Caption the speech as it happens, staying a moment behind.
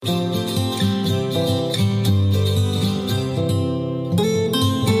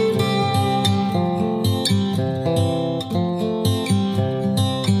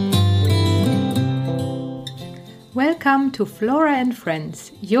Welcome to Flora and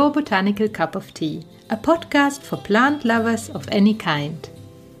Friends, your botanical cup of tea, a podcast for plant lovers of any kind.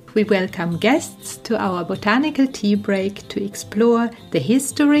 We welcome guests to our botanical tea break to explore the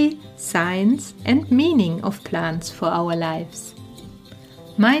history, science and meaning of plants for our lives.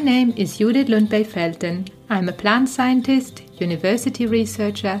 My name is Judith Lundberg-Felten. I'm a plant scientist, university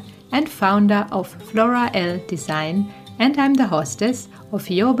researcher and founder of Flora L Design, and I'm the hostess of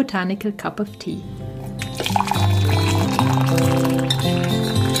your botanical cup of tea.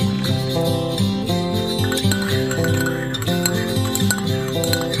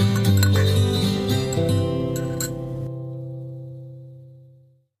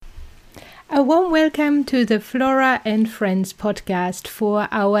 A warm welcome to the Flora and Friends podcast for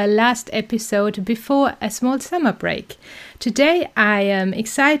our last episode before a small summer break. Today I am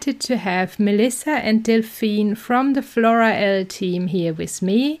excited to have Melissa and Delphine from the Flora L team here with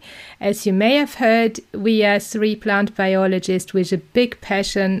me. As you may have heard, we are three plant biologists with a big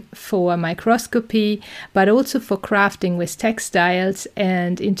passion for microscopy, but also for crafting with textiles.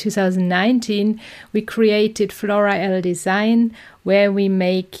 And in 2019, we created Flora L Design, where we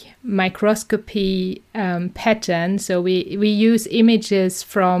make microscopy patterns. So we use images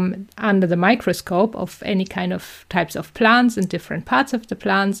from under the microscope of any kind of types of plants and different parts of the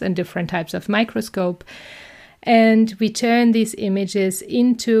plants and different types of microscope. And we turn these images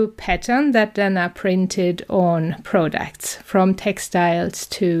into patterns that then are printed on products, from textiles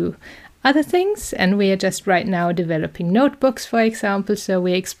to other things. And we are just right now developing notebooks, for example. So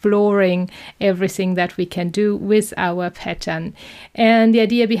we're exploring everything that we can do with our pattern. And the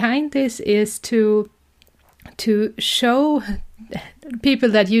idea behind this is to show people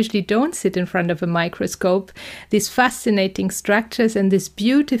that usually don't sit in front of a microscope these fascinating structures and these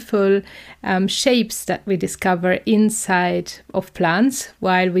beautiful shapes that we discover inside of plants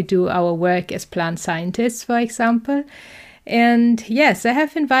while we do our work as plant scientists, for example. And yes, I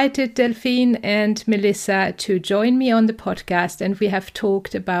have invited Delphine and Melissa to join me on the podcast, and we have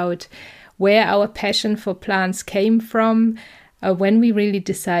talked about where our passion for plants came from, when we really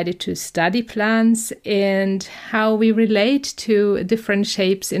decided to study plants, and how we relate to different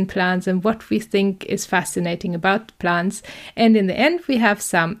shapes in plants and what we think is fascinating about plants. And in the end, we have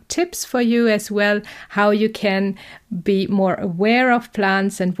some tips for you as well, how you can be more aware of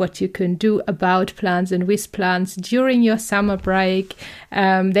plants and what you can do about plants and with plants during your summer break.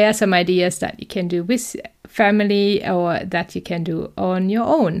 There are some ideas that you can do with family or that you can do on your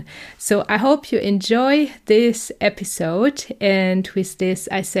own. So I hope you enjoy this episode. And with this,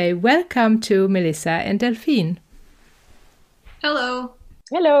 I say welcome to Melissa and Delphine. Hello.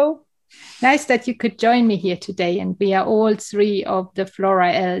 Hello. Nice that you could join me here today. And we are all three of the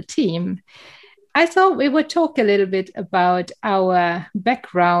Flora L team. I thought we would talk a little bit about our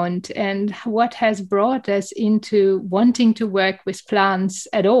background and what has brought us into wanting to work with plants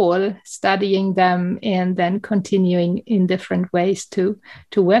at all, studying them, and then continuing in different ways to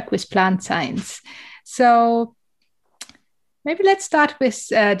work with plant science. So maybe let's start with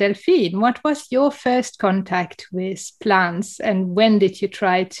Delphine. What was your first contact with plants, and when did you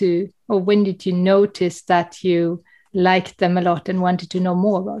when did you notice that you liked them a lot and wanted to know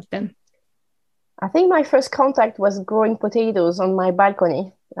more about them? I think my first contact was growing potatoes on my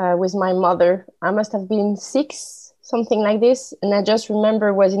balcony with my mother. I must have been 6, something like this. And I just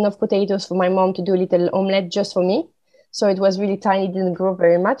remember was enough potatoes for my mom to do a little omelette just for me. So it was really tiny, didn't grow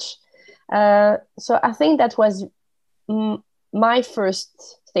very much. So I think that was my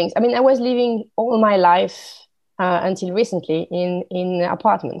first things. I mean, I was living all my life until recently in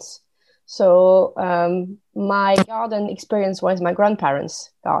apartments. So my garden experience was my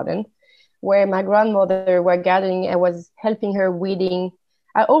grandparents' garden, where my grandmother were gathering. I was helping her weeding.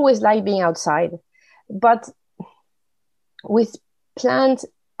 I always liked being outside. But with plant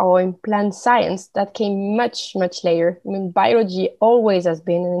or in plant science, that came much, much later. I mean, biology always has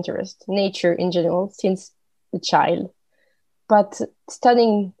been an interest, nature in general, since a child. But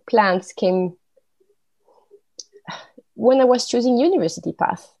studying plants came when I was choosing university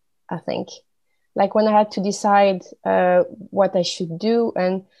path, I think. Like when I had to decide what I should do.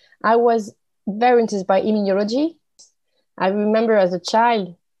 And I was very interested by immunology. I remember as a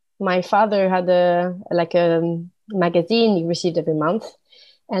child, my father had a magazine he received every month,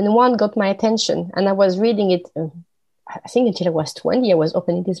 and one got my attention. And I was reading it, I think until I was 20, I was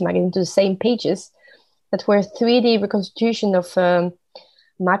opening this magazine to the same pages that were 3D reconstitution of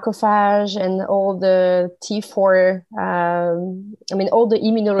macrophage and all the T4, all the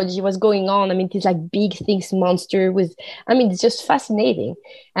immunology was going on. I mean, it's like big things monster with, it's just fascinating.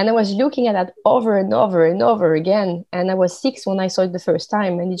 And I was looking at that over and over and over again. And I was 6 when I saw it the first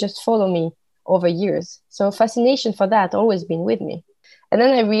time, and it just followed me over years. So fascination for that always been with me. And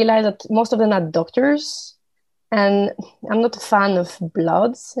then I realized that most of them are doctors, and I'm not a fan of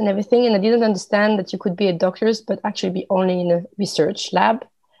bloods and everything. And I didn't understand that you could be a doctor, but actually be only in a research lab.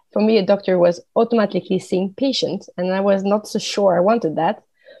 For me, a doctor was automatically seeing patients, and I was not so sure I wanted that.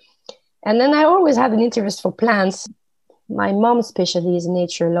 And then I always had an interest for plants. My mom especially is a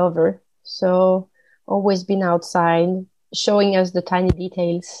nature lover, so always been outside, showing us the tiny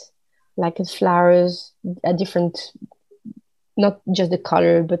details, like the flowers, a different, not just the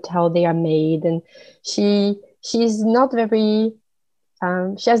color, but how they are made. And she's not very,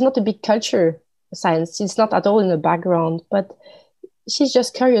 she has not a big culture science. She's not at all in the background, but she's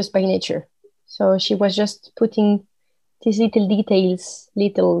just curious by nature. So she was just putting these little details,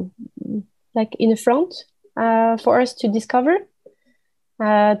 like in the front for us to discover.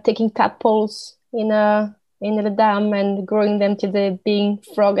 Taking tadpoles in a dam and growing them till they're being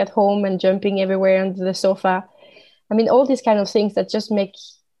frog at home and jumping everywhere under the sofa. I mean, all these kind of things that just make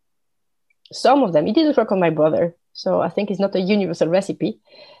some of them. It didn't work on my brother, so I think it's not a universal recipe,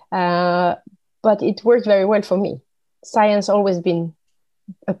 but it worked very well for me. Science always been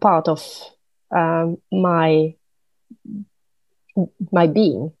a part of my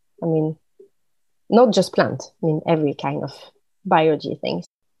being. I mean, not just plant. I mean, every kind of biology things.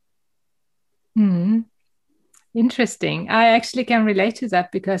 Interesting. I actually can relate to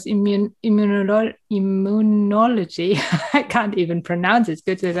that because immunology, I can't even pronounce it,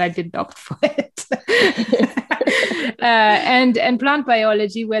 good that I didn't opt for it. And plant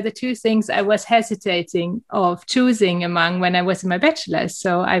biology were the two things I was hesitating of choosing among when I was in my bachelor's.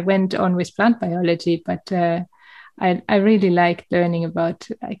 So I went on with plant biology, but I really liked learning about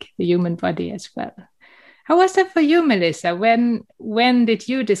like the human body as well. How was that for you, Melissa? When did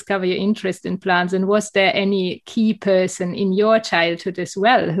you discover your interest in plants, and was there any key person in your childhood as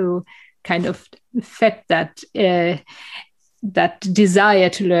well who kind of fed that desire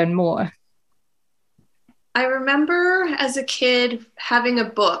to learn more? I remember as a kid having a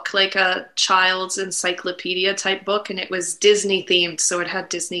book, like a child's encyclopedia type book, and it was Disney themed. So it had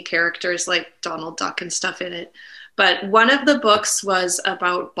Disney characters like Donald Duck and stuff in it. But one of the books was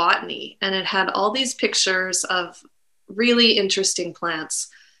about botany, and it had all these pictures of really interesting plants.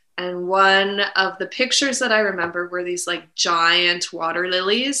 And one of the pictures that I remember were these like giant water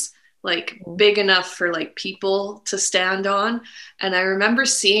lilies, like big enough for like people to stand on. And I remember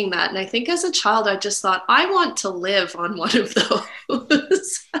seeing that. And I think as a child, I just thought, I want to live on one of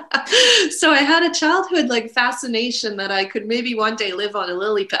those. So I had a childhood like fascination that I could maybe one day live on a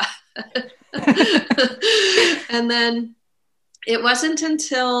lily pad. And then it wasn't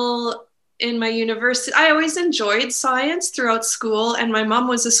until in my university, I always enjoyed science throughout school, and my mom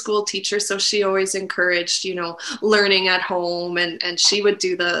was a school teacher, so she always encouraged, learning at home, and she would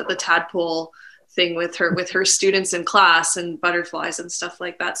do the tadpole thing with her students in class and butterflies and stuff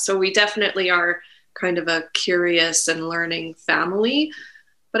like that. So we definitely are kind of a curious and learning family.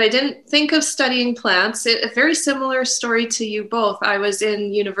 But I didn't think of studying plants. A very similar story to you both. I was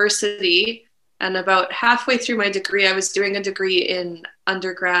in university, and about halfway through my degree, I was doing a degree in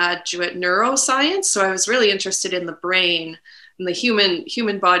undergraduate neuroscience. So I was really interested in the brain and the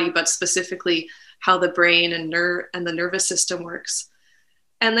human body, but specifically how the brain and the nervous system works.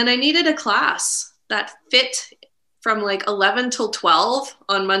 And then I needed a class that fit from like 11 till 12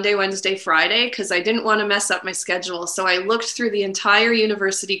 on Monday, Wednesday, Friday, because I didn't want to mess up my schedule. So I looked through the entire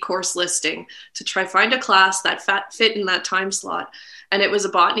university course listing to try find a class that fit in that time slot. And it was a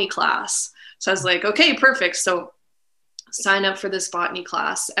botany class. So I was like, okay, perfect. So sign up for this botany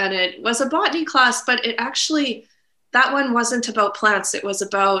class. And it was a botany class, but that one wasn't about plants. It was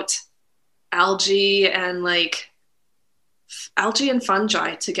about algae and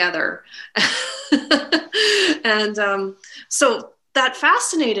fungi together. And so that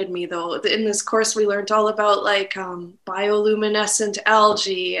fascinated me, though. In this course, we learned all about bioluminescent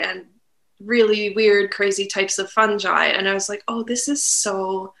algae and really weird, crazy types of fungi. And I was like, oh, this is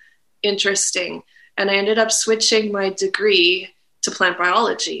so interesting. And I ended up switching my degree to plant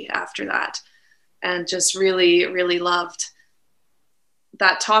biology after that, and just really, really loved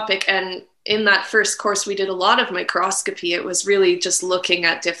that topic. And in that first course, we did a lot of microscopy. It was really just looking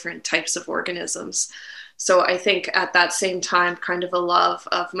at different types of organisms. So I think at that same time, kind of a love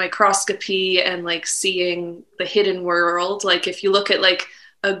of microscopy and like seeing the hidden world. Like if you look at like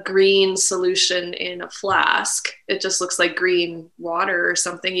a green solution in a flask, it just looks like green water or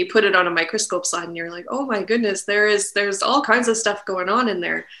something. You put it on a microscope slide and you're like, oh my goodness, there's all kinds of stuff going on in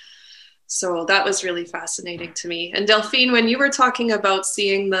there. So that was really fascinating to me. And Delphine, when you were talking about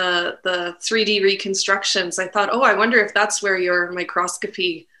seeing the 3D reconstructions, I thought, oh, I wonder if that's where your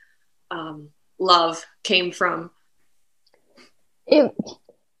microscopy love came from?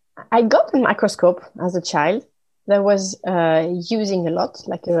 I got a microscope as a child that was using a lot,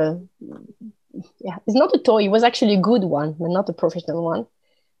 like it's not a toy. It was actually a good one, but not a professional one.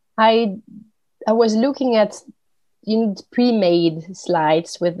 I was looking at pre-made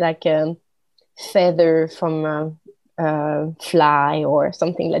slides with like a feather from a fly or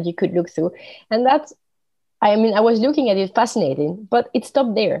something that you could look through, and I was looking at it, fascinating, but it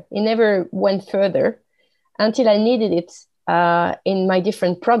stopped there. It never went further until I needed it in my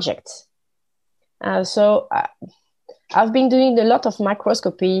different projects. So I've been doing a lot of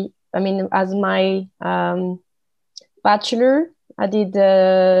microscopy. As my bachelor, I did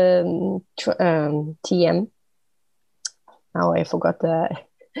TM. Now I forgot the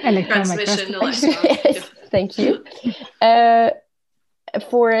transmission electron. Thank you.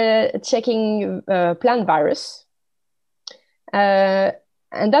 For checking plant virus. And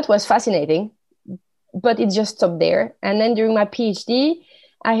that was fascinating, but it just stopped there. And then during my PhD,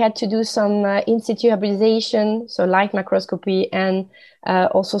 I had to do some in situ hybridization, so light microscopy, and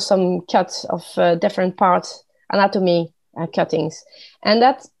also some cuts of different parts, anatomy cuttings. And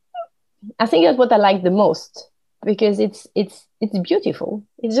I think that's what I like the most, because it's beautiful.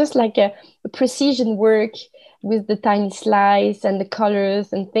 It's just like a precision work with the tiny slice and the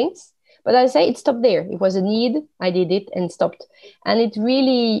colors and things. But I say it stopped there. It was a need. I did it and stopped. And it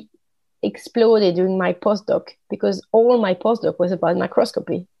really exploded during my postdoc, because all my postdoc was about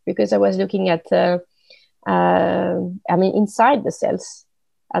microscopy, because I was looking at, inside the cells,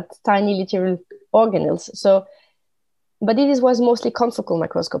 at tiny little organelles. So, but it was mostly confocal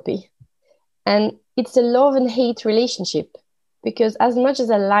microscopy. And it's a love and hate relationship, because as much as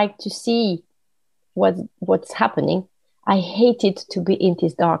I like to see what's happening, I hated to be in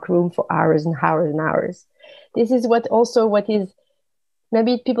this dark room for hours and hours and hours. This is what is,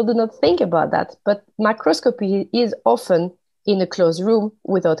 maybe people do not think about that, but microscopy is often in a closed room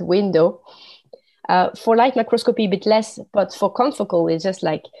without a window. For light microscopy, a bit less, but for confocal, it's just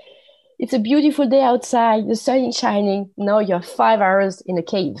like, it's a beautiful day outside, the sun is shining, now you're 5 hours in a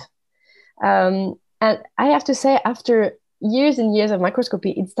cave. And I have to say, after years and years of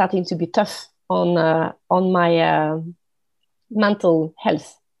microscopy, it's starting to be tough on my mental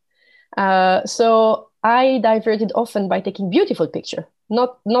health. So I diverted often by taking beautiful picture,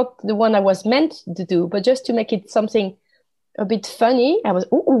 not the one I was meant to do, but just to make it something a bit funny. I was,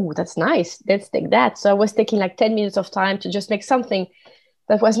 oh, that's nice, let's take that. So I was taking like 10 minutes of time to just make something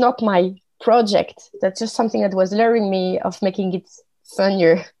that was not my project. That's just something that was luring me of making it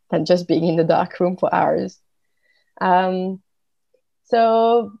funnier than just being in the dark room for hours.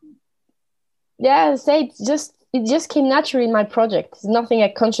 So yeah, it just came naturally in my project. It's nothing I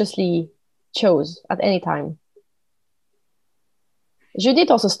consciously chose at any time. Judith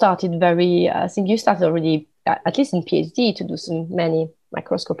also started I think you started already, at least in PhD, to do many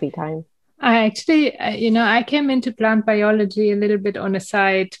microscopy time. I actually, I came into plant biology a little bit on a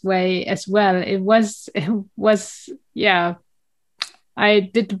side way as well. It was, I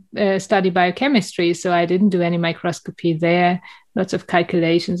did study biochemistry, so I didn't do any microscopy there. Lots of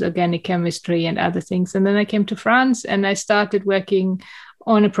calculations, organic chemistry and other things. And then I came to France and I started working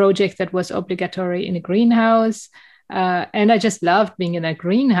on a project that was obligatory in a greenhouse. And I just loved being in a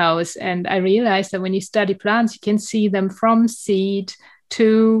greenhouse. And I realized that when you study plants, you can see them from seed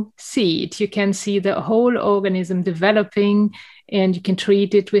to seed. You can see the whole organism developing, and you can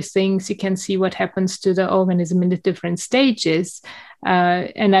treat it with things. You can see what happens to the organism in the different stages.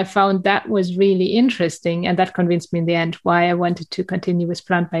 And I found that was really interesting. And that convinced me in the end why I wanted to continue with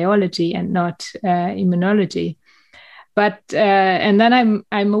plant biology and not immunology. But and then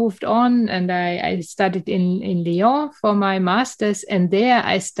I moved on and I studied in Lyon for my master's. And there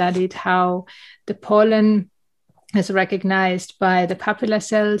I studied how the pollen is recognized by the papilla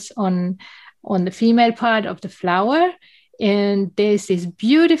cells on the female part of the flower. And there's these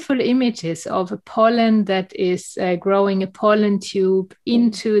beautiful images of a pollen that is growing a pollen tube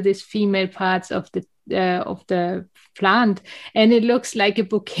into these female parts of the plant, and it looks like a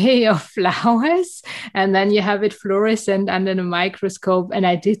bouquet of flowers, and then you have it fluorescent under the microscope. And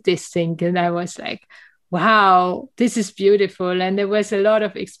I did this thing and I was like, wow, this is beautiful. And there was a lot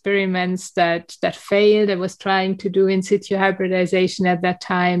of experiments that failed. I was trying to do in situ hybridization at that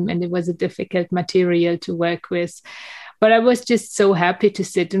time, and it was a difficult material to work with. But I was just so happy to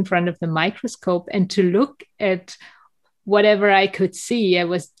sit in front of the microscope and to look at whatever I could see. I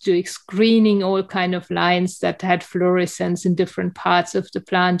was doing screening all kind of lines that had fluorescence in different parts of the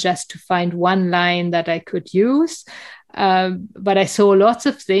plant just to find one line that I could use. But I saw lots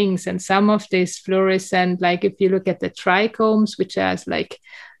of things, and some of this fluorescent, like if you look at the trichomes, which has like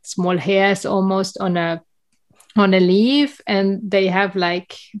small hairs almost on a leaf, and they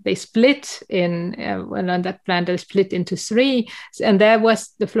split in on that plant, they split into three, and there was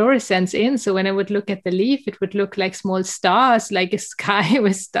the fluorescence in. So when I would look at the leaf, it would look like small stars, like a sky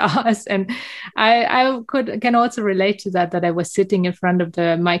with stars. And I can also relate to that I was sitting in front of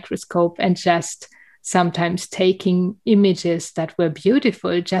the microscope and just sometimes taking images that were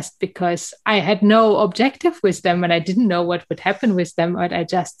beautiful just because I had no objective with them and I didn't know what would happen with them. But I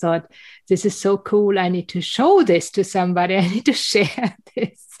just thought, this is so cool. I need to show this to somebody. I need to share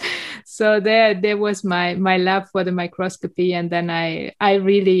this. So there was my love for the microscopy. And then I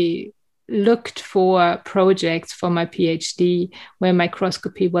really looked for projects for my PhD where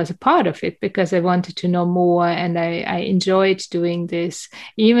microscopy was a part of it, because I wanted to know more, and I enjoyed doing this,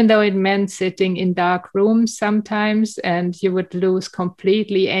 even though it meant sitting in dark rooms sometimes, and you would lose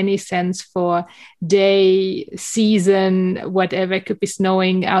completely any sense for day, season, whatever. It could be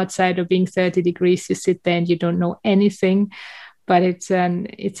snowing outside or being 30 degrees. You sit there and you don't know anything, but it's an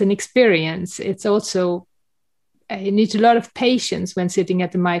experience. It's also, you need a lot of patience when sitting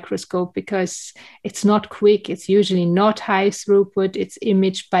at the microscope, because it's not quick. It's usually not high throughput. It's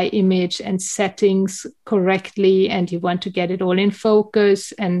image by image and settings correctly, and you want to get it all in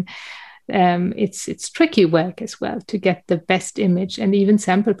focus. And it's tricky work as well to get the best image, and even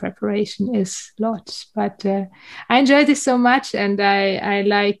sample preparation is lots. But I enjoy this so much, and I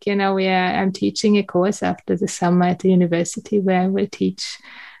like, I'm teaching a course after the summer at the university where I will teach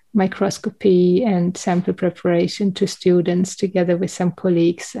microscopy and sample preparation to students together with some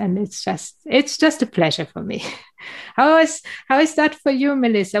colleagues, and it's just a pleasure for me. How is that for you,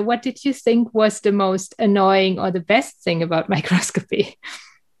 Melissa? What did you think was the most annoying or the best thing about microscopy?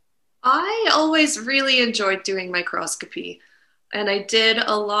 I always really enjoyed doing microscopy, and I did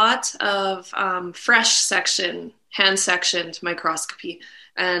a lot of fresh section, hand sectioned microscopy.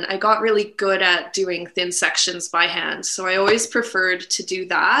 And I got really good at doing thin sections by hand. So I always preferred to do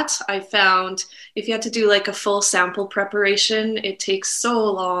that. I found if you had to do like a full sample preparation, it takes so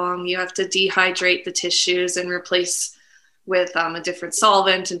long. You have to dehydrate the tissues and replace with a different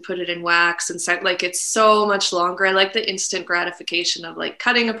solvent and put it in wax. And like, it's so much longer. I like the instant gratification of like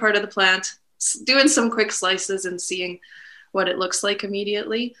cutting a part of the plant, doing some quick slices and seeing what it looks like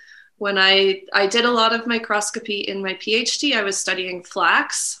immediately. When I did a lot of microscopy in my PhD, I was studying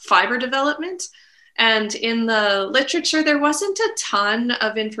flax fiber development. And in the literature, there wasn't a ton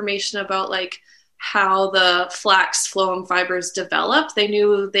of information about like how the flax phloem fibers develop. They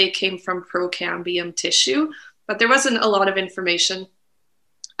knew they came from Procambium tissue, but there wasn't a lot of information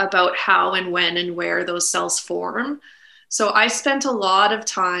about how and when and where those cells form. So I spent a lot of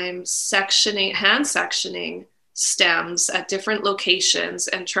time hand sectioning stems at different locations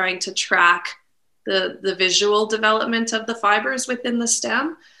and trying to track the visual development of the fibers within the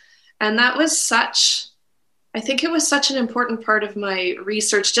stem. And that was I think it was such an important part of my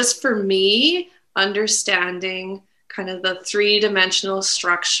research, just for me, understanding kind of the three-dimensional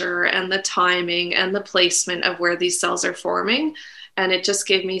structure and the timing and the placement of where these cells are forming. And it just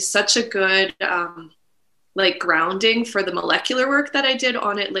gave me such a good like grounding for the molecular work that I did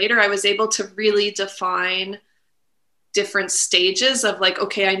on it later. I was able to really define different stages of like,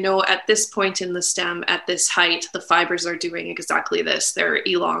 okay, I know at this point in the stem, at this height, the fibers are doing exactly this. They're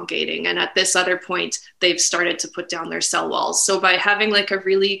elongating. And at this other point, they've started to put down their cell walls. So by having like a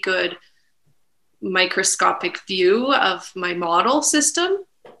really good microscopic view of my model system,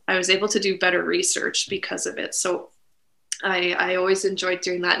 I was able to do better research because of it. So I always enjoyed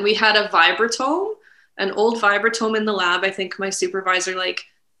doing that. And we had a vibratome, an old vibratome in the lab. I think my supervisor like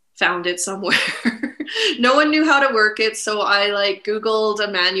found it somewhere. No one knew how to work it. So I like Googled a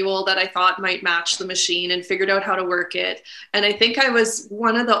manual that I thought might match the machine and figured out how to work it. And I think I was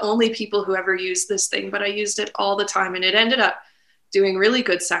one of the only people who ever used this thing, but I used it all the time. And it ended up doing really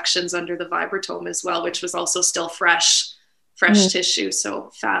good sections under the vibratome as well, which was also still fresh tissue.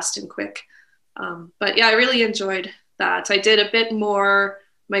 So fast and quick. But yeah, I really enjoyed that. I did a bit more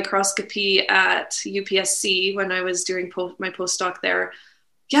microscopy at UPSC when I was doing my postdoc there.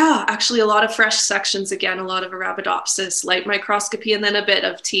 Yeah, actually a lot of fresh sections again, a lot of Arabidopsis, light microscopy, and then a bit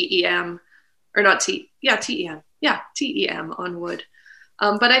of TEM on wood.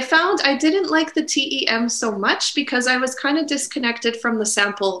 But I found I didn't like the TEM so much because I was kind of disconnected from the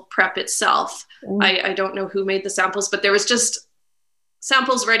sample prep itself. I don't know who made the samples, but there was just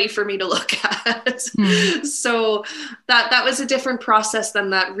samples ready for me to look at. So that was a different process than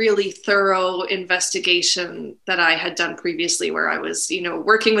that really thorough investigation that I had done previously, where I was,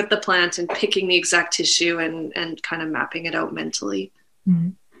 working with the plant and picking the exact tissue and kind of mapping it out mentally.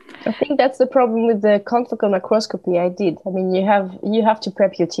 I think that's the problem with the confocal microscopy I did. I mean, you have to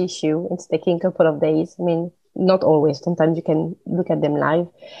prep your tissue. It's taking a couple of days. I mean, not always. Sometimes you can look at them live,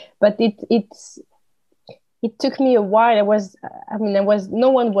 but it took me a while. No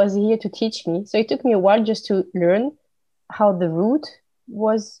one was here to teach me, so it took me a while just to learn how the root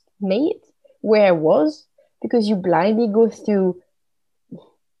was made, where I was, because you blindly go through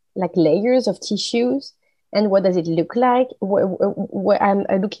like layers of tissues. And what does it look like? Where I'm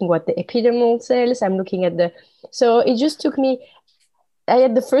looking what the epidermal cells. I'm looking at the. So it just took me. I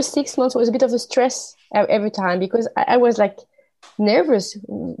had the first 6 months was a bit of a stress every time because I was like nervous.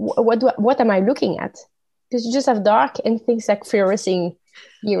 What am I looking at? Because you just have dark and things like fluorescing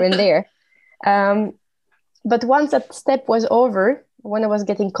here and there. But once that step was over, when I was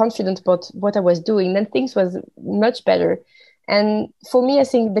getting confident about what I was doing, then things was much better. And for me, I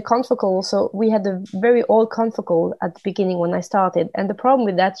think the confocal also, we had a very old confocal at the beginning when I started. And the problem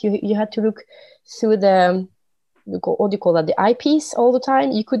with that, you had to look through the, what do you call that, the eyepiece all the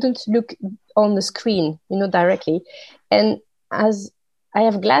time. You couldn't look on the screen, directly. And as I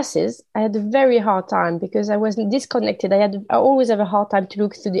have glasses, I had a very hard time because I was disconnected. I always have a hard time to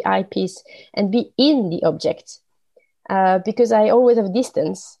look through the eyepiece and be in the object because I always have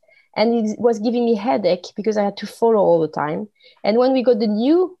distance. And it was giving me headache because I had to follow all the time. And when we got the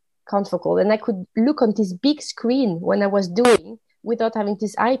new confocal and I could look on this big screen when I was doing without having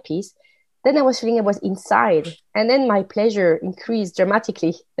this eyepiece, then I was feeling I was inside. And then my pleasure increased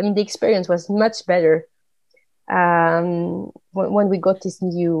dramatically. I mean, the experience was much better when we got this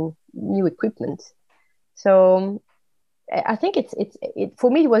new equipment. So I think it for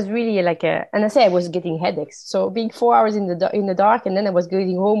me it was really like and I say I was getting headaches. So being 4 hours in the dark, and then I was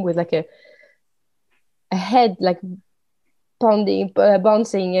going home with like a head like pounding,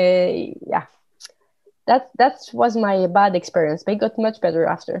 bouncing. Yeah, that was my bad experience. But it got much better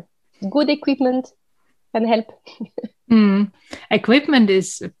after. Good equipment can help. Equipment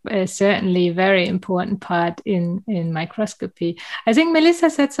is certainly a very important part in microscopy. I think Melissa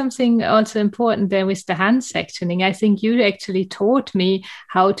said something also important there with the hand sectioning. I think you actually taught me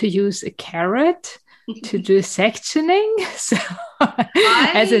how to use a carrot to do sectioning, so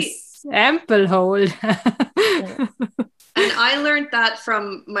as a sample holder. And I learned that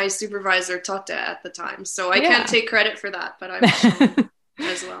from my supervisor, Totte, at the time. So I can't take credit for that, but I was shown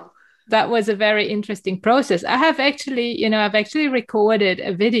as well. That was a very interesting process. I've actually recorded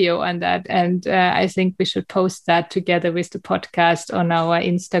a video on that, and I think we should post that together with the podcast on our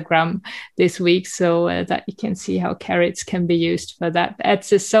Instagram this week, so that you can see how carrots can be used for that.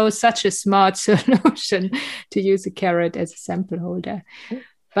 It's such a smart solution to use a carrot as a sample holder.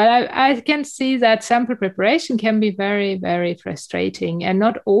 But I can see that sample preparation can be very, very frustrating, and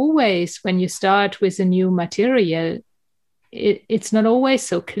not always when you start with a new material. It's not always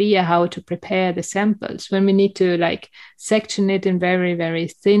so clear how to prepare the samples when we need to section it in very, very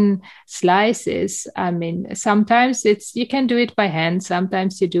thin slices. I mean, sometimes you can do it by hand.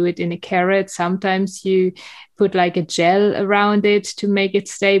 Sometimes you do it in a carrot. Sometimes you put a gel around it to make it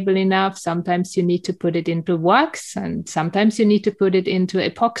stable enough. Sometimes you need to put it into wax, and sometimes you need to put it into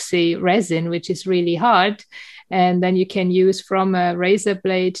epoxy resin, which is really hard. And then you can use from a razor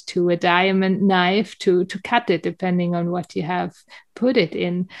blade to a diamond knife to cut it, depending on what you have put it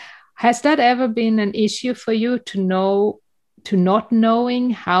in. Has that ever been an issue for you to not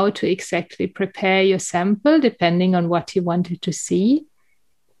knowing how to exactly prepare your sample, depending on what you wanted to see?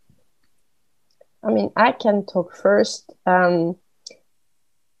 I mean, I can talk first. In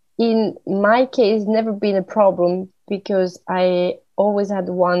my case, never been a problem because I always had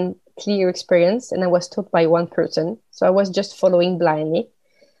one clear experience and I was taught by one person. So I was just following blindly,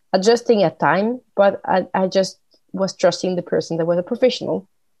 adjusting at time, but I just was trusting the person that was a professional.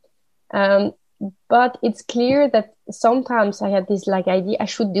 But it's clear that sometimes I had this idea I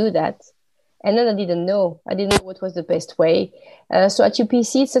should do that. And then I didn't know what was the best way. So at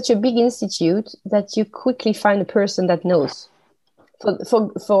UPC, it's such a big institute that you quickly find a person that knows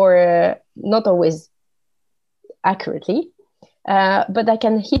for not always accurately, but I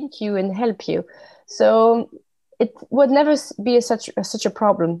can hint you and help you. So it would never be such a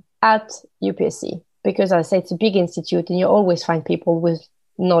problem at UPSC because I say it's a big institute and you always find people with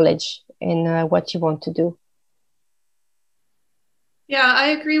knowledge in what you want to do. Yeah, I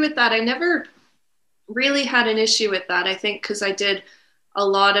agree with that. I never really had an issue with that, I think, because I did a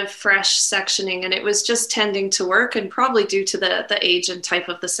lot of fresh sectioning and it was just tending to work, and probably due to the age and type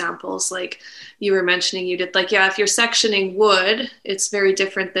of the samples. Like you were mentioning, you did if you're sectioning wood, it's very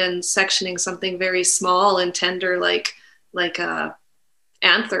different than sectioning something very small and tender like a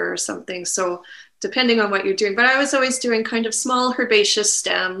anther or something. So depending on what you're doing, but I was always doing kind of small herbaceous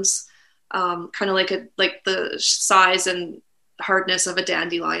stems, kind of like the size and hardness of a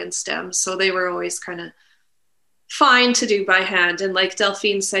dandelion stem. So they were always kind of fine to do by hand. And like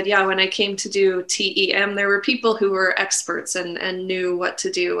Delphine said, yeah, when I came to do TEM, there were people who were experts and knew what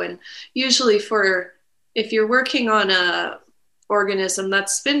to do. And usually if you're working on a organism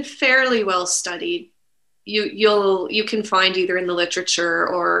that's been fairly well studied, you can find either in the literature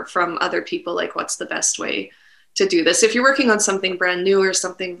or from other people, like what's the best way to do this. If you're working on something brand new or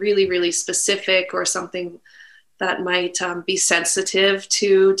something really, really specific, or something that might be sensitive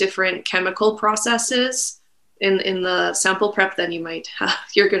to different chemical processes in the sample prep, then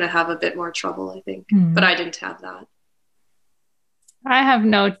you're going to have a bit more trouble, I think. But I didn't have that. I have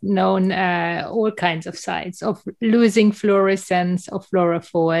known all kinds of sides of losing fluorescence of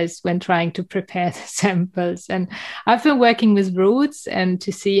fluorophores when trying to prepare the samples. And I've been working with roots and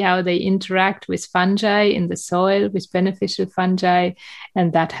to see how they interact with fungi in the soil, with beneficial fungi.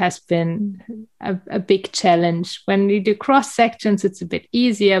 And that has been a big challenge. When you do cross sections, it's a bit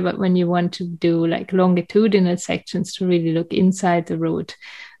easier, but when you want to do like longitudinal sections to really look inside the root,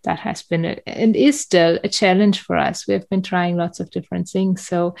 that has been and is still a challenge for us. We have been trying lots of different things.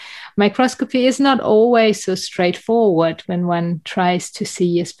 So microscopy is not always so straightforward when one tries to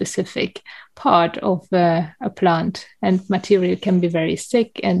see a specific part of a plant, and material can be very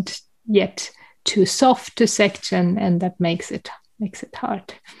thick and yet too soft to section, and that makes it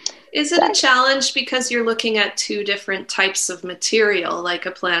hard. Is it a challenge because you're looking at two different types of material, like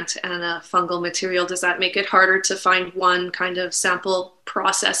a plant and a fungal material? Does that make it harder to find one kind of sample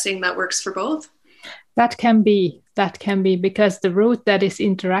processing that works for both? That can be because the root that is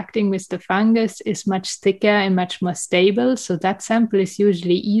interacting with the fungus is much thicker and much more stable. So that sample is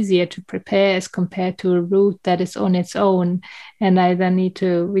usually easier to prepare as compared to a root that is on its own. And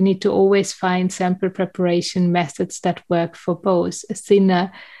we need to always find sample preparation methods that work for both a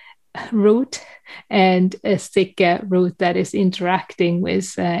thinner root and a thicker root that is interacting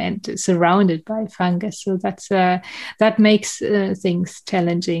with and surrounded by fungus. So that makes things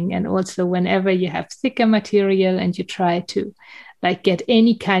challenging. And also whenever you have thicker material and you try to like get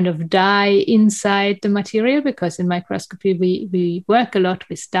any kind of dye inside the material, because in microscopy we work a lot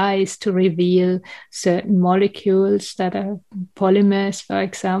with dyes to reveal certain molecules that are polymers, for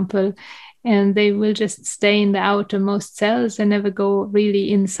example, and they will just stay in the outermost cells and never go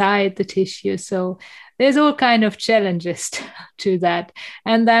really inside the tissue. So there's all kind of challenges to that.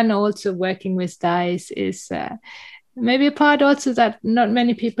 And then also working with dyes is maybe a part also that not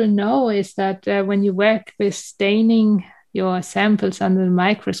many people know, is that when you work with staining your samples under the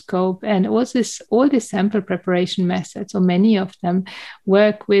microscope, and all these sample preparation methods, or many of them,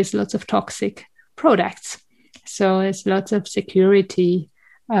 work with lots of toxic products. So there's lots of security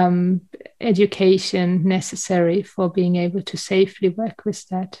education necessary for being able to safely work with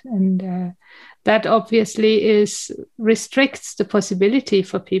that. And that obviously restricts the possibility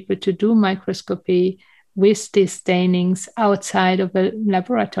for people to do microscopy with these stainings outside of a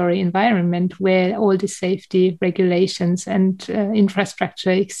laboratory environment where all the safety regulations and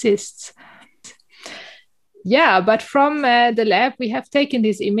infrastructure exists. Yeah, but from the lab, we have taken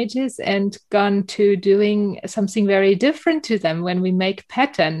these images and gone to doing something very different to them when we make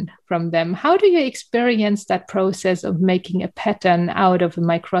pattern from them. How do you experience that process of making a pattern out of a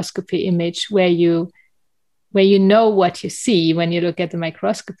microscopy image where you know what you see when you look at the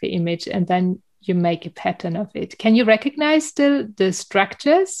microscopy image, and then you make a pattern of it? Can you recognize still the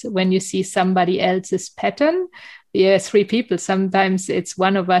structures when you see somebody else's pattern? We are three people. Sometimes it's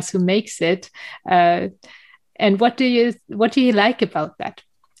one of us who makes it. And what do you like about that?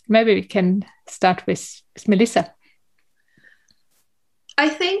 Maybe we can start with Melissa. I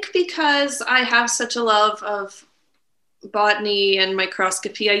think because I have such a love of botany and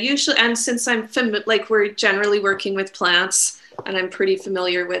microscopy, and since I'm we're generally working with plants, and I'm pretty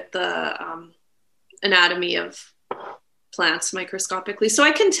familiar with the anatomy of plants microscopically, so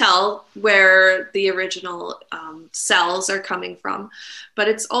I can tell where the original cells are coming from. But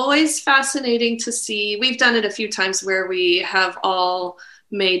it's always fascinating to see. We've done it a few times where we have all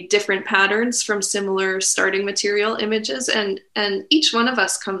made different patterns from similar starting material images, and each one of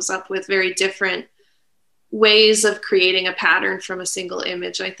us comes up with very different ways of creating a pattern from a single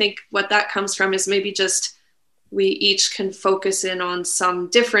image. I think what that comes from is maybe just we each can focus in on some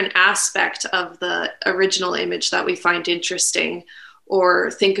different aspect of the original image that we find interesting,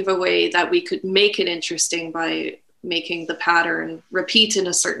 or think of a way that we could make it interesting by making the pattern repeat in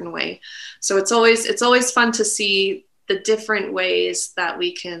a certain way. So it's always fun to see the different ways that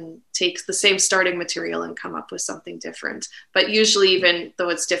we can take the same starting material and come up with something different. But usually, even though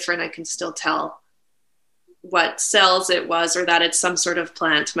it's different, I can still tell what cells it was, or that it's some sort of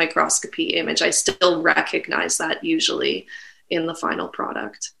plant microscopy image. I still recognize that usually in the final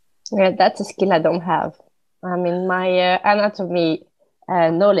product. Yeah, that's a skill I don't have. I mean, my anatomy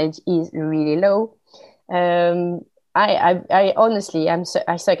knowledge is really low. I honestly, I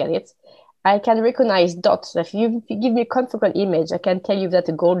suck at it. I can recognize dots. If you give me a confocal image, I can tell you that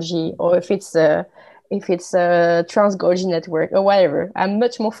a Golgi, or if it's a trans-Golgi network or whatever. I'm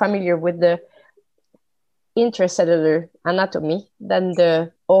much more familiar with the intracellular anatomy than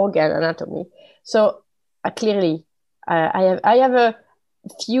the organ anatomy. So clearly, I have a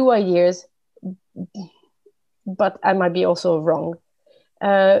few ideas, but I might be also wrong.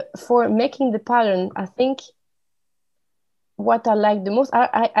 For making the pattern, I think what I like the most,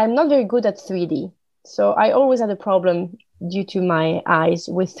 I'm not very good at 3D. So I always had a problem due to my eyes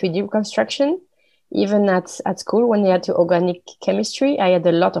with 3D reconstruction. Even at school, when they had to organic chemistry, I had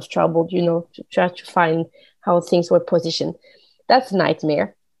a lot of trouble, to try to find how things were positioned. That's a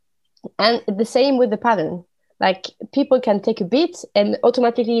nightmare. And the same with the pattern. Like, people can take a bit and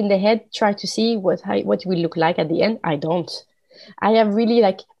automatically in the head try to see what will look like at the end. I don't. I have really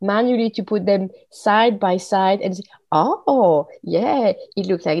manually to put them side by side and say, oh, yeah, it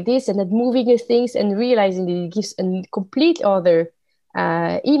looks like this, and then moving things and realizing that it gives a complete other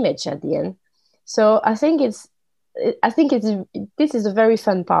image at the end. So I think this is a very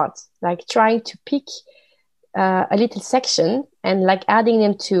fun part, like trying to pick a little section and adding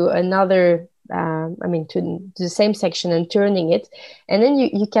them to another, to the same section and turning it. And then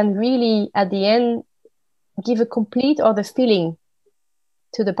you can really, at the end, give a complete other feeling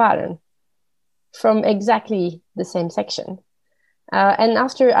to the pattern from exactly the same section. And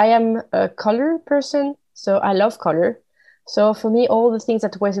after, I am a color person, so I love color. So for me, all the things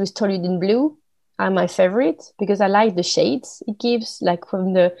that was with Toluidine blue are my favorite because I like the shades it gives,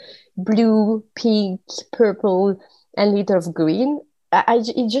 from the blue, pink, purple, and a little of green.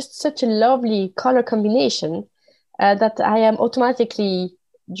 It's just such a lovely color combination that I am automatically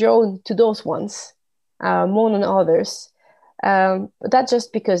drawn to those ones more than others. But that's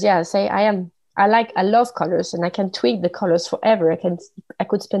just because, I love colors and I can tweak the colors forever. I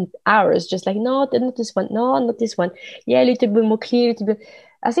could spend hours just no, not this one. No, not this one. Yeah, a little bit more clear. A little bit.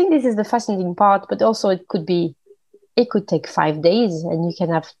 I think this is the fascinating part, but also it could take 5 days and you can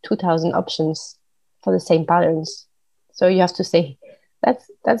have 2,000 options for the same patterns. So you have to say,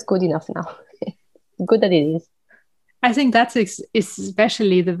 that's good enough now. Good that it is. I think that's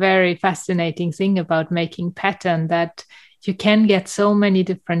especially the very fascinating thing about making pattern, that you can get so many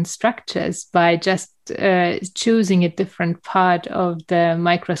different structures by just choosing a different part of the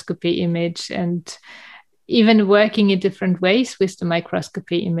microscopy image and even working in different ways with the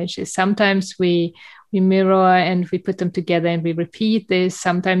microscopy images. Sometimes we mirror and we put them together and we repeat this.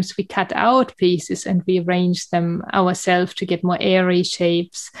 Sometimes we cut out pieces and we arrange them ourselves to get more airy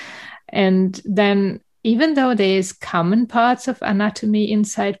shapes. And then, even though there's common parts of anatomy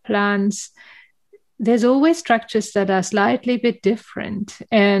inside plants, there's always structures that are slightly bit different.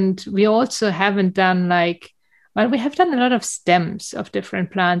 And we also haven't done we have done a lot of stems of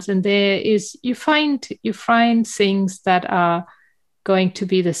different plants, and you find things that are going to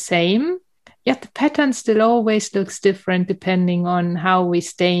be the same, yet the pattern still always looks different depending on how we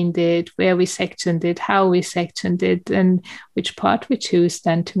stained it, where we sectioned it, how we sectioned it, and which part we choose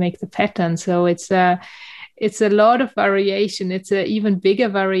then to make the pattern. So it's a lot of variation. It's an even bigger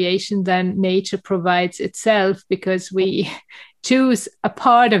variation than nature provides itself, because we choose a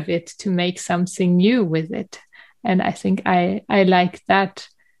part of it to make something new with it. And I think I like that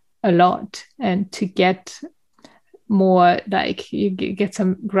a lot. And to get more, you get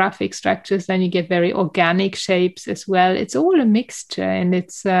some graphic structures, then you get very organic shapes as well. It's all a mixture, and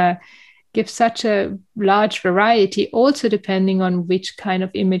it's gives such a large variety, also depending on which kind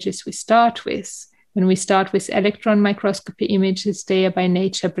of images we start with. When we start with electron microscopy images, they are by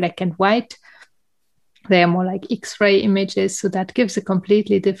nature black and white. They are more like X-ray images, so that gives a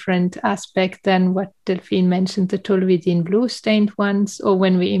completely different aspect than what Delphine mentioned, the toluidine blue stained ones. Or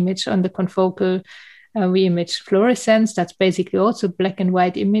when we image on the confocal, we image fluorescence. That's basically also black and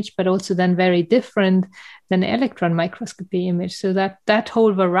white image, but also then very different than electron microscopy image. So that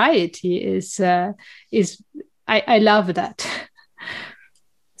whole variety is I love that.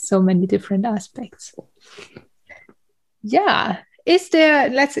 So many different aspects. Yeah.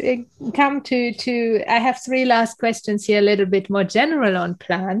 Let's come to, I have 3 last questions here, a little bit more general on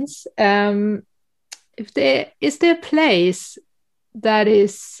plants. Is there a place that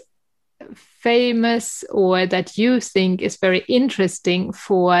is famous or that you think is very interesting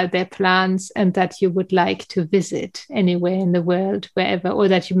for their plants and that you would like to visit anywhere in the world, wherever, or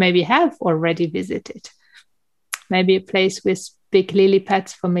that you maybe have already visited? Maybe a place with big lily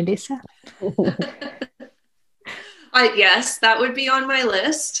pads for Melissa? Yes, that would be on my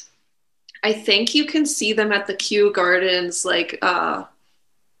list. I think you can see them at the Kew Gardens, like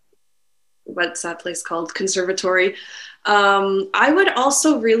what's that place called? Conservatory. I would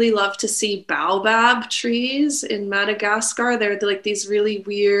also really love to see baobab trees in Madagascar. They're like these really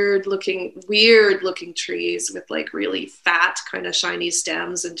weird looking trees with like really fat, kind of shiny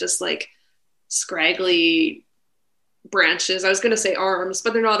stems and just like scraggly branches. I was going to say arms,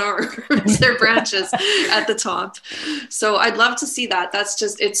 but they're not arms. They're branches at the top. So I'd love to see that. That's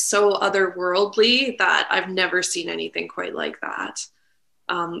just, it's so otherworldly that I've never seen anything quite like that.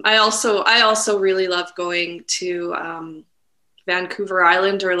 I also really love going to Vancouver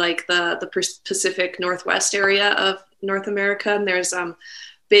Island, or like the Pacific Northwest area of North America. And there's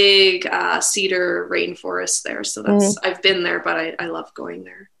big cedar rainforest there. So that's, I've been there, but I love going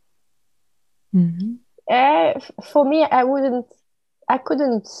there. Mm-hmm. For me, I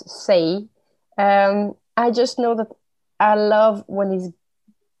couldn't say. I just know that I love when it's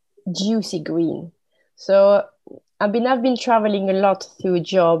juicy green. So I've been traveling a lot through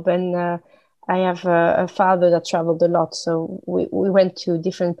job, and I have a father that traveled a lot. So we went to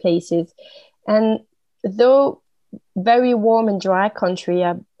different places, and though very warm and dry country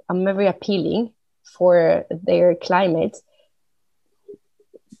are very appealing for their climate,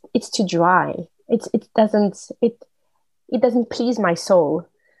 it's too dry. It doesn't please my soul.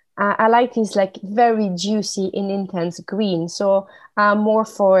 I like this like very juicy and intense green. So more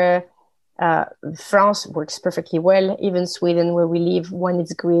for France works perfectly well. Even Sweden, where we live, when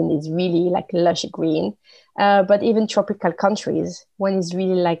it's green, is really like lush green. But even tropical countries, when it's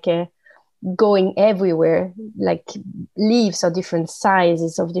really like going everywhere, like leaves of different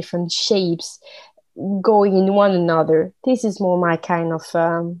sizes, of different shapes, going in one another. This is more my kind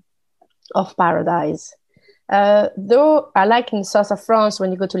of paradise. Though I like in the south of France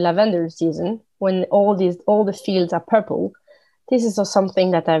when you go to lavender season, when all the fields are purple. This is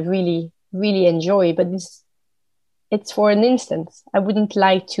something that I really, really enjoy, but it's for an instant. I wouldn't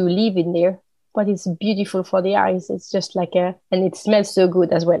like to live in there, but it's beautiful for the eyes. It's just like and it smells so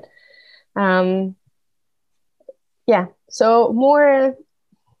good as well. Yeah, so more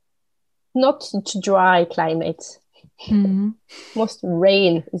not too dry climate. Mm-hmm. Most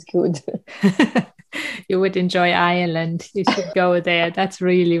rain is good. You would enjoy Ireland. You should go there. That's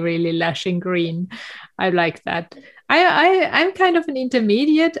really, really lush and green. I like that. I'm kind of an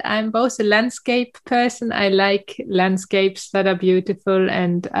intermediate. I'm both a landscape person. I like landscapes that are beautiful,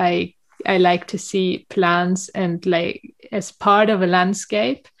 and I like to see plants and like as part of a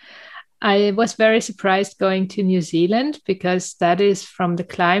landscape. I was very surprised going to New Zealand, because that is from the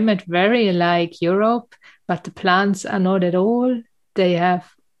climate very like Europe, but the plants are not at all. They have,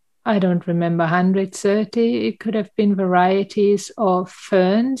 I don't remember, 130, it could have been varieties of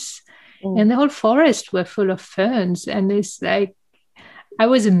ferns. And the whole forest were full of ferns. And it's like, I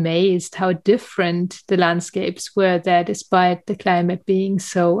was amazed how different the landscapes were there, despite the climate being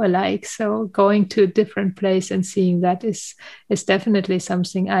so alike. So going to a different place and seeing that is definitely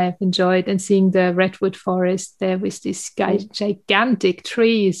something I have enjoyed. And seeing the redwood forest there with these gigantic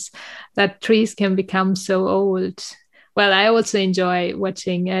trees, that trees can become so old. Well, I also enjoy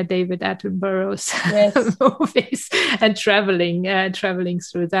watching David Attenborough's movies and traveling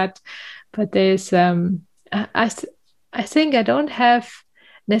through that. But there's, I think I don't have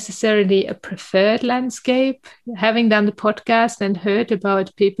necessarily a preferred landscape. Having done the podcast and heard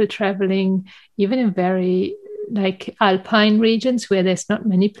about people traveling even in very like alpine regions where there's not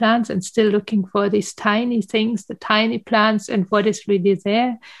many plants, and still looking for these tiny things, the tiny plants, and what is really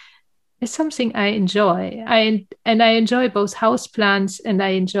there, is something I enjoy. I enjoy both house plants, and I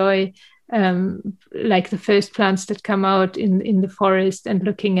enjoy like the first plants that come out in the forest and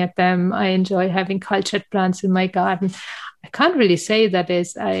looking at them. I enjoy having cultured plants in my garden. I can't really say that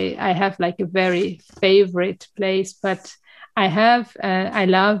I have like a very favorite place, but I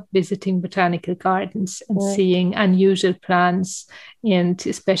love visiting botanical gardens and seeing unusual plants, and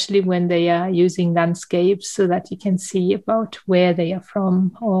especially when they are using landscapes so that you can see about where they are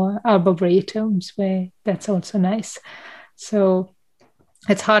from, or arboretums, where that's also nice. So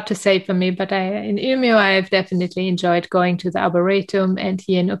it's hard to say for me, but in Umeå, I have definitely enjoyed going to the Arboretum, and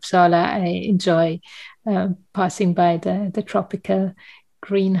here in Uppsala, I enjoy passing by the tropical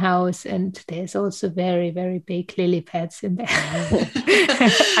greenhouse, and there's also very, very big lily pads in there.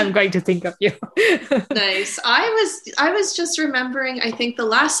 I'm going to think of you. Nice. I was just remembering, I think the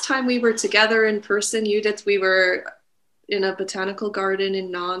last time we were together in person, Judith, we were in a botanical garden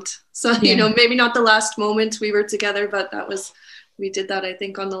in Nantes. So, maybe not the last moment we were together, but we did that, I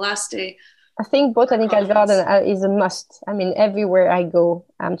think, on the last day. I think botanical garden is a must. I mean, everywhere I go,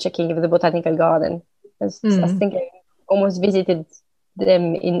 I'm checking the botanical garden. I think I almost visited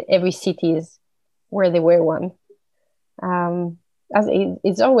them in every cities where there were one.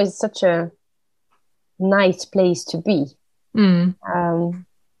 It's always such a nice place to be.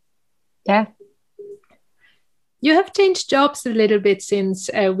 Yeah. You have changed jobs a little bit since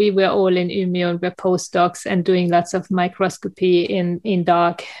we were all in Umeå and we're postdocs and doing lots of microscopy in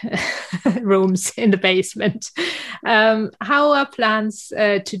dark rooms in the basement. How are plants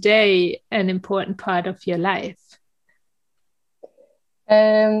today an important part of your life?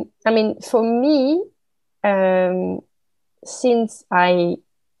 I mean, for me, since I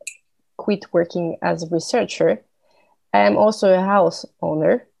quit working as a researcher, I am also a house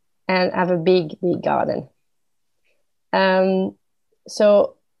owner and have a big, big garden.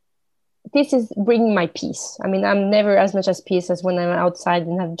 So this is bringing my peace. I mean, I'm never as much as peace as when I'm outside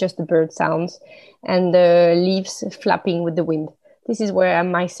and have just the bird sounds and the leaves flapping with the wind. This is where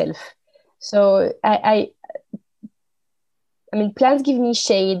I'm myself. So I mean, plants give me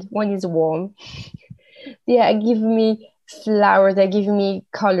shade when it's warm. They are giving me flowers. They're giving me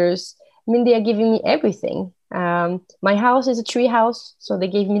colors. I mean, they are giving me everything. My house is a tree house, so they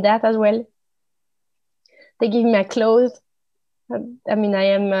gave me that as well. They give me my clothes. I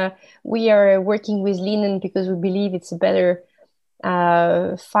mean, we are working with linen because we believe it's a better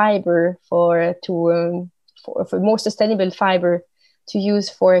fiber for more sustainable fiber to use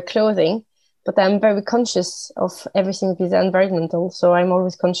for clothing. But I'm very conscious of everything that is environmental, so I'm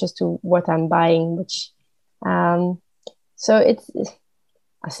always conscious to what I'm buying. So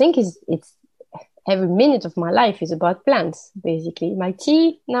I think it's every minute of my life is about plants. Basically, my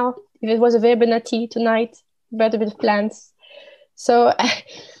tea now. If it was a verbena tea tonight, about a bit of plants. So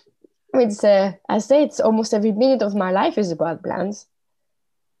it's I say it's almost every minute of my life is about plants.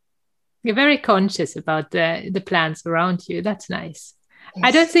 You're very conscious about the plants around you. That's nice. Yes.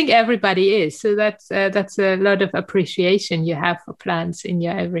 I don't think everybody is. So that's a lot of appreciation you have for plants in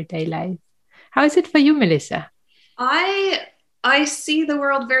your everyday life. How is it for you, Melissa? I see the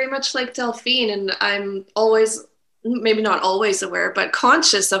world very much like Delphine, and I'm always, maybe not always aware, but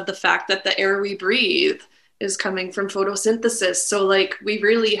conscious of the fact that the air we breathe is coming from photosynthesis. So like we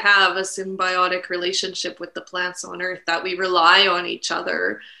really have a symbiotic relationship with the plants on Earth, that we rely on each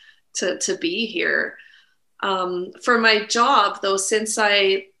other to be here. For my job though, since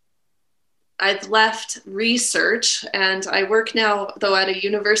I've left research and I work now though at a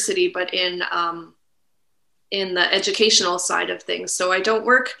university, but in the educational side of things. So I don't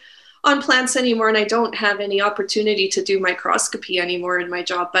work on plants anymore, and I don't have any opportunity to do microscopy anymore in my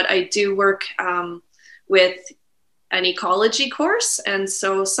job, but I do work with an ecology course. And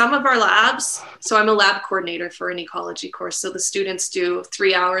so some of our labs, so I'm a lab coordinator for an ecology course. So the students do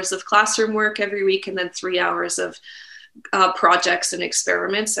 3 hours of classroom work every week and then 3 hours of projects and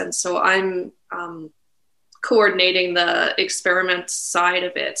experiments. And so I'm coordinating the experiment side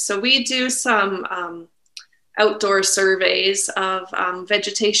of it. So we do some outdoor surveys of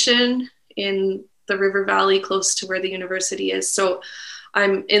vegetation in the river valley close to where the university is. So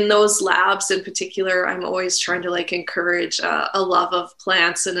I'm in those labs in particular, I'm always trying to like encourage a love of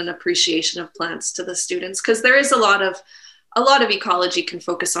plants and an appreciation of plants to the students, because there is a lot of ecology can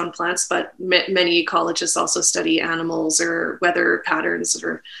focus on plants, but many ecologists also study animals or weather patterns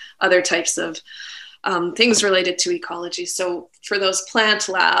or other types of things related to ecology. So for those plant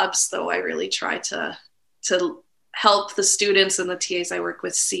labs, though, I really try to help the students and the TAs I work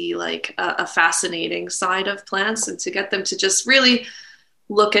with see like a fascinating side of plants, and to get them to just really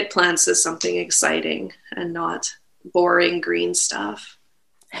look at plants as something exciting and not boring green stuff.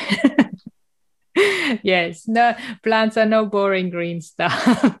 Yes, no, plants are no boring green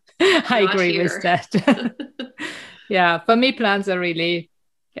stuff. I agree with that. Yeah, for me, plants are really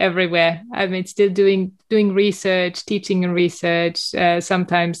everywhere. I mean, still doing research, teaching and research.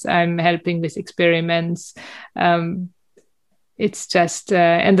 Sometimes I'm helping with experiments. It's just,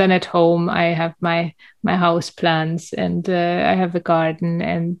 and then at home I have my house plants, and I have a garden,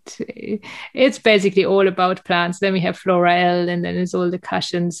 and it's basically all about plants. Then we have Flora L, and then it's all the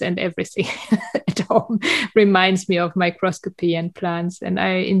cushions and everything at home. Reminds me of microscopy and plants, and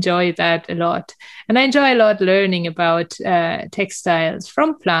I enjoy that a lot. And I enjoy a lot learning about textiles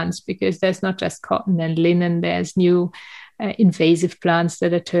from plants, because there's not just cotton and linen. There's new invasive plants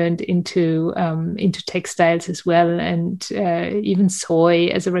that are turned into textiles as well, and even soy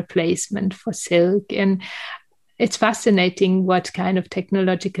as a replacement for silk. And it's fascinating what kind of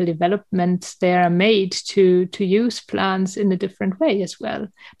technological developments there are made to use plants in a different way as well,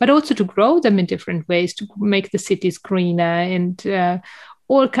 but also to grow them in different ways to make the cities greener, and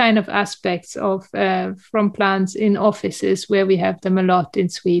all kind of aspects of from plants in offices, where we have them a lot in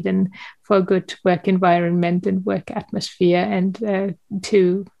Sweden, for a good work environment and work atmosphere, and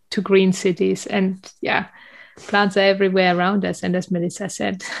to green cities. And yeah, plants are everywhere around us, and as Melissa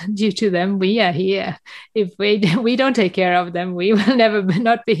said, due to them we are here. If we don't take care of them, we will never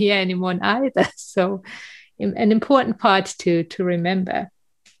not be here anymore either. So an important part to remember.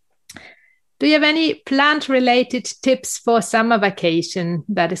 Do you have any plant related tips for summer vacation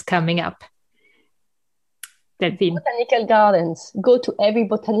that is coming up? Delphine? Botanical gardens. Go to every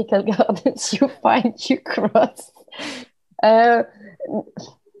botanical gardens you find, you cross. I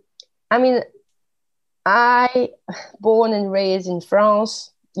mean, I born and raised in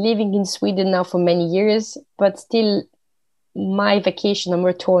France, living in Sweden now for many years, but still my vacation I'm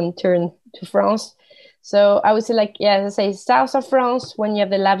return to France. So I would say, like, yeah, as I say, south of France, when you have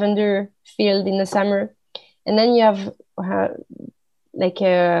the lavender field in the summer, and then you have like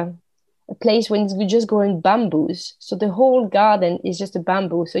a place when it's just growing bamboos. So the whole garden is just a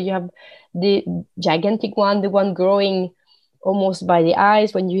bamboo. So you have the gigantic one, the one growing almost by the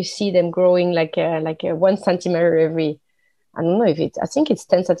eyes, when you see them growing like a 1 centimeter every, I don't know if I think it's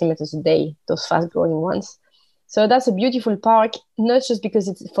 10 centimeters a day, those fast growing ones. So that's a beautiful park, not just because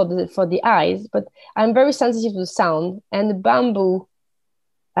it's for the eyes, but I'm very sensitive to the sound, and the bamboo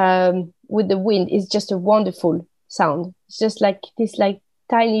with the wind is just a wonderful sound. It's just like this, like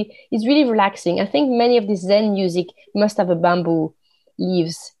tiny, it's really relaxing. I think many of this Zen music must have a bamboo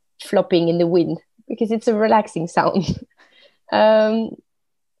leaves flopping in the wind, because it's a relaxing sound. I'm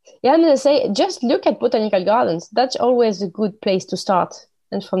going to say, just look at botanical gardens. That's always a good place to start.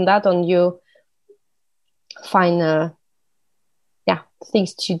 And from that on, you find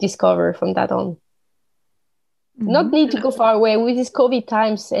things to discover from that on. Mm-hmm. Not need to go far away. With these COVID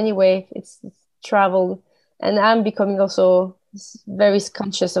times anyway, it's travel. And I'm becoming also very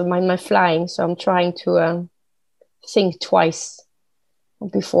conscious of my flying. So I'm trying to think twice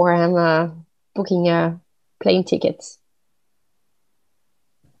before I'm booking a plane ticket.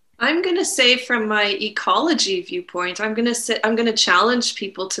 I'm going to say, from my ecology viewpoint, I'm going to challenge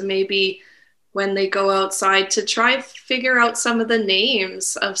people to maybe, when they go outside, to try figure out some of the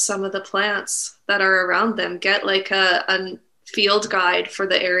names of some of the plants that are around them. Get like a field guide for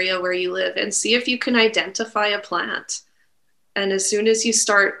the area where you live and see if you can identify a plant. And as soon as you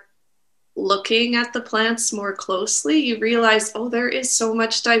start looking at the plants more closely, you realize, oh, there is so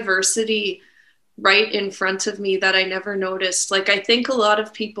much diversity right in front of me that I never noticed. Like, I think a lot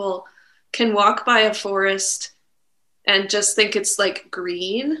of people can walk by a forest and just think it's like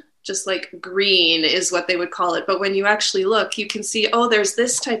green, just like green is what they would call it. But when you actually look, you can see, oh, there's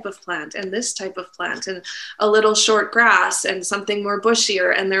this type of plant and this type of plant and a little short grass and something more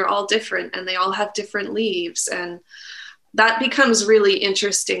bushier, and they're all different and they all have different leaves. And that becomes really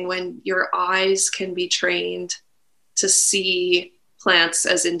interesting when your eyes can be trained to see plants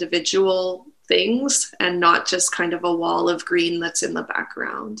as individual things and not just kind of a wall of green that's in the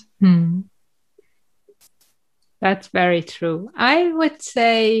background. That's very true. I would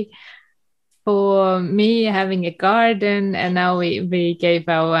say, for me, having a garden, and now we gave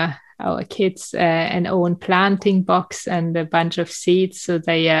our kids an own planting box and a bunch of seeds, so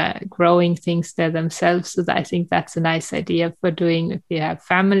they are growing things there themselves. So I think that's a nice idea for doing, if you have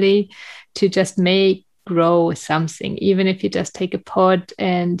family, to just grow something. Even if you just take a pod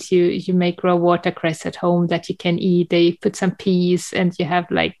and you may grow watercress at home that you can eat. They put some peas and you have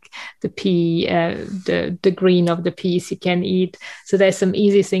like the pea, the green of the peas you can eat. So there's some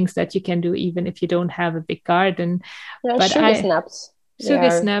easy things that you can do even if you don't have a big garden. Yeah, but sugar snaps.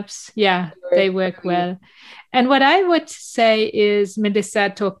 Sugar snaps, yeah, they work well. And what I would say is, Melissa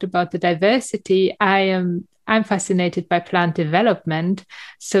talked about the diversity. I'm fascinated by plant development.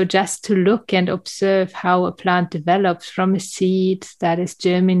 So just to look and observe how a plant develops from a seed that is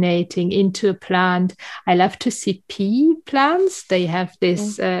germinating into a plant. I love to see pea plants. They have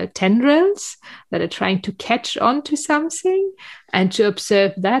these tendrils that are trying to catch onto something, and to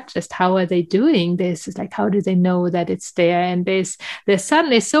observe that, just how are they doing this? It's like, how do they know that it's there? And there's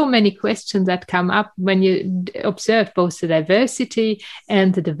suddenly so many questions that come up when you observe both the diversity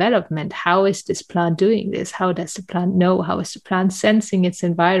and the development. How is this plant doing this? How does the plant know? How is the plant sensing its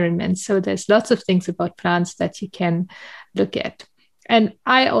environment? So there's lots of things about plants that you can look at. And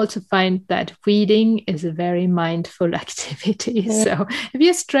I also find that weeding is a very mindful activity. So if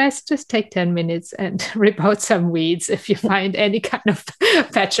you're stressed, just take 10 minutes and rip out some weeds. If you find any kind of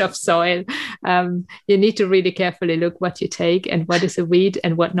patch of soil, you need to really carefully look what you take and what is a weed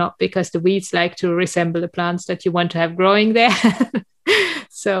and what not, because the weeds like to resemble the plants that you want to have growing there.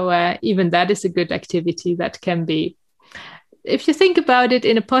 So even that is a good activity that can be, if you think about it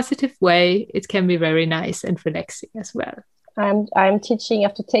in a positive way, it can be very nice and relaxing as well. I'm teaching,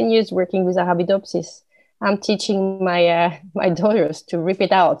 after 10 years working with Arabidopsis, I'm teaching my my daughters to rip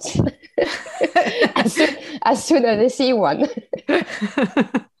it out as soon as they see one.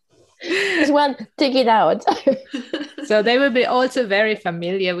 Just one, take it out. So they will be also very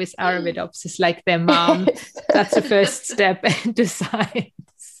familiar with Arabidopsis, like their mom. That's the first step into science.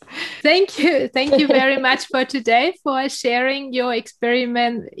 Thank you very much for today, for sharing your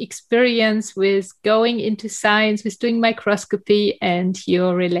experience with going into science, with doing microscopy, and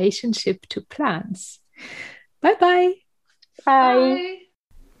your relationship to plants. Bye-bye. Bye.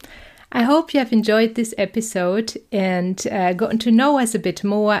 I hope you have enjoyed this episode and gotten to know us a bit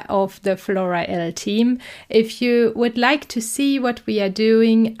more of the Flora L team. If you would like to see what we are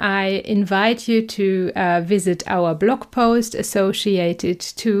doing, I invite you to visit our blog post associated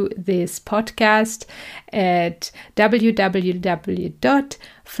to this podcast at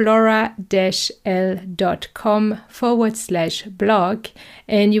www.flora-l.com/blog,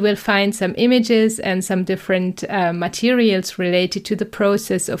 and you will find some images and some different materials related to the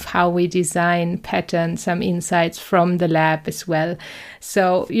process of how we design patterns, some insights from the lab as well.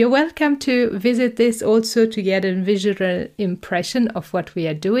 So you're welcome to visit this also to get a visual impression of what we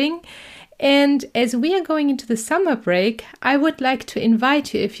are doing. And as we are going into the summer break, I would like to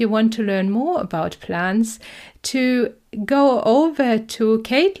invite you, if you want to learn more about plants, to go over to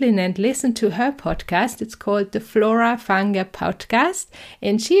Caitlin and listen to her podcast. It's called the Flora Funga Podcast,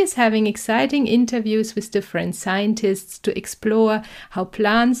 and she is having exciting interviews with different scientists to explore how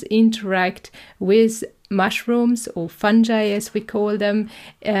plants interact with mushrooms, or fungi as we call them,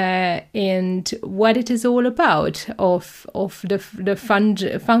 and what it is all about of the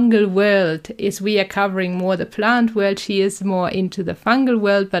fungal world. As we are covering more the plant world, she is more into the fungal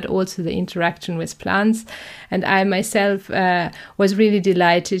world, but also the interaction with plants. And I myself was really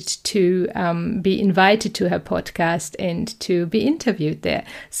delighted to be invited to her podcast and to be interviewed there.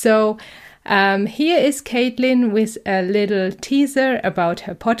 So here is Caitlin with a little teaser about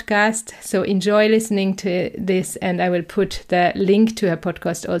her podcast. So enjoy listening to this, and I will put the link to her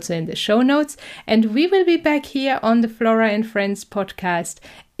podcast also in the show notes. And we will be back here on the Flora and Friends podcast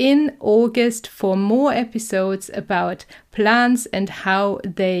in August for more episodes about plants and how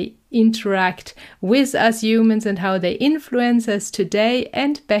they interact with us humans and how they influence us today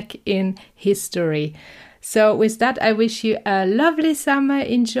and back in history. So with that, I wish you a lovely summer.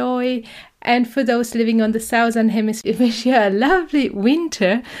 Enjoy. And for those living on the Southern Hemisphere, I wish you a lovely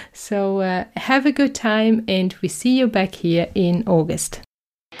winter. So have a good time, and we see you back here in August.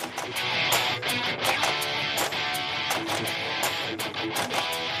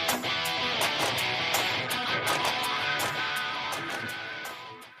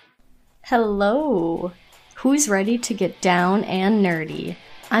 Hello! Who's ready to get down and nerdy?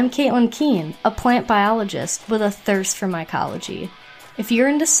 I'm Caitlin Keene, a plant biologist with a thirst for mycology. If you're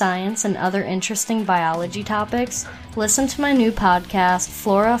into science and other interesting biology topics, listen to my new podcast,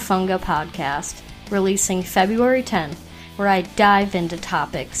 Flora Funga Podcast, releasing February 10th, where I dive into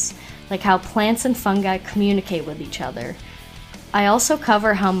topics like how plants and fungi communicate with each other. I also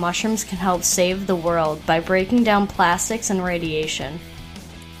cover how mushrooms can help save the world by breaking down plastics and radiation.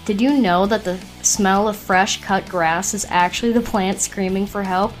 Did you know that the smell of fresh cut grass is actually the plant screaming for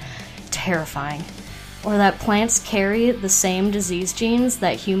help? Terrifying. Or that plants carry the same disease genes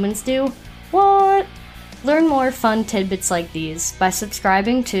that humans do? What? Learn more fun tidbits like these by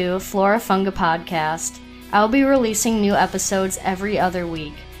subscribing to Flora Funga Podcast. I'll be releasing new episodes every other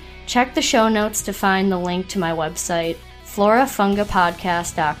week. Check the show notes to find the link to my website,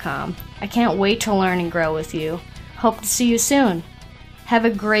 florafungapodcast.com. I can't wait to learn and grow with you. Hope to see you soon. Have a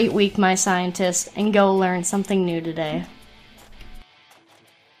great week, my scientists, and go learn something new today.